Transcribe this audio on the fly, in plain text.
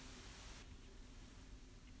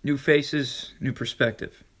New Faces, New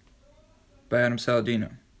Perspective by Adam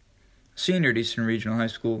Saladino, a senior at Eastern Regional High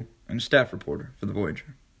School and a staff reporter for the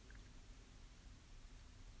Voyager.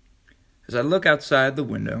 As I look outside the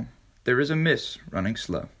window, there is a mist running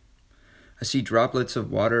slow. I see droplets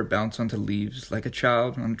of water bounce onto leaves like a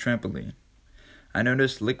child on a trampoline. I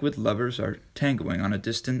notice liquid lovers are tangoing on a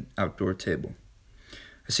distant outdoor table.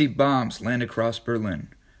 I see bombs land across Berlin,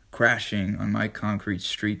 crashing on my concrete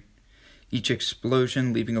street, each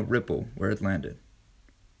explosion leaving a ripple where it landed.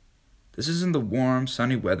 This isn't the warm,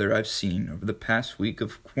 sunny weather I've seen over the past week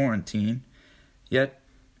of quarantine, yet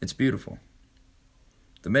it's beautiful.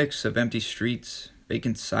 The mix of empty streets,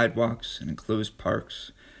 vacant sidewalks, and enclosed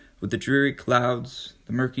parks, with the dreary clouds,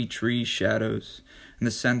 the murky tree shadows, and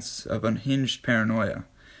the sense of unhinged paranoia,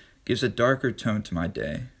 gives a darker tone to my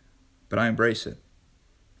day, but I embrace it.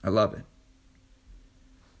 I love it.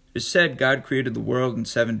 It is said God created the world in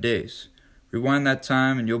 7 days. Rewind that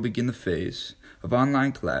time and you'll begin the phase of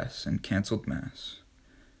online class and canceled mass.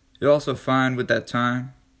 You'll also find with that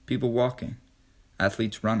time, people walking,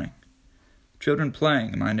 athletes running, children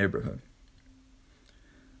playing in my neighborhood.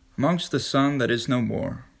 Amongst the sun that is no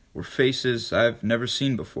more were faces I've never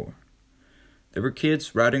seen before. There were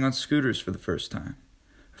kids riding on scooters for the first time,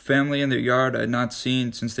 a family in their yard I had not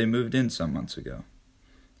seen since they moved in some months ago.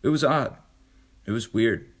 It was odd. It was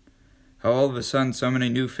weird. How all of a sudden so many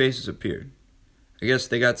new faces appeared. I guess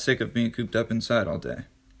they got sick of being cooped up inside all day.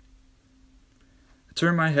 I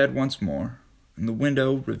turn my head once more, and the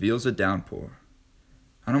window reveals a downpour.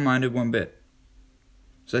 I don't mind it one bit.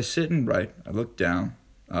 As I sit and write, I look down,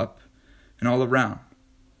 up, and all around.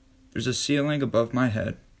 There's a ceiling above my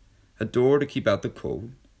head, a door to keep out the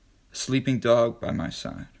cold, a sleeping dog by my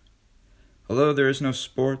side. Although there is no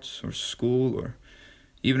sports or school or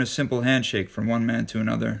even a simple handshake from one man to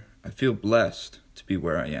another, I feel blessed to be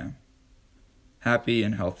where I am, happy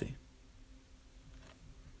and healthy.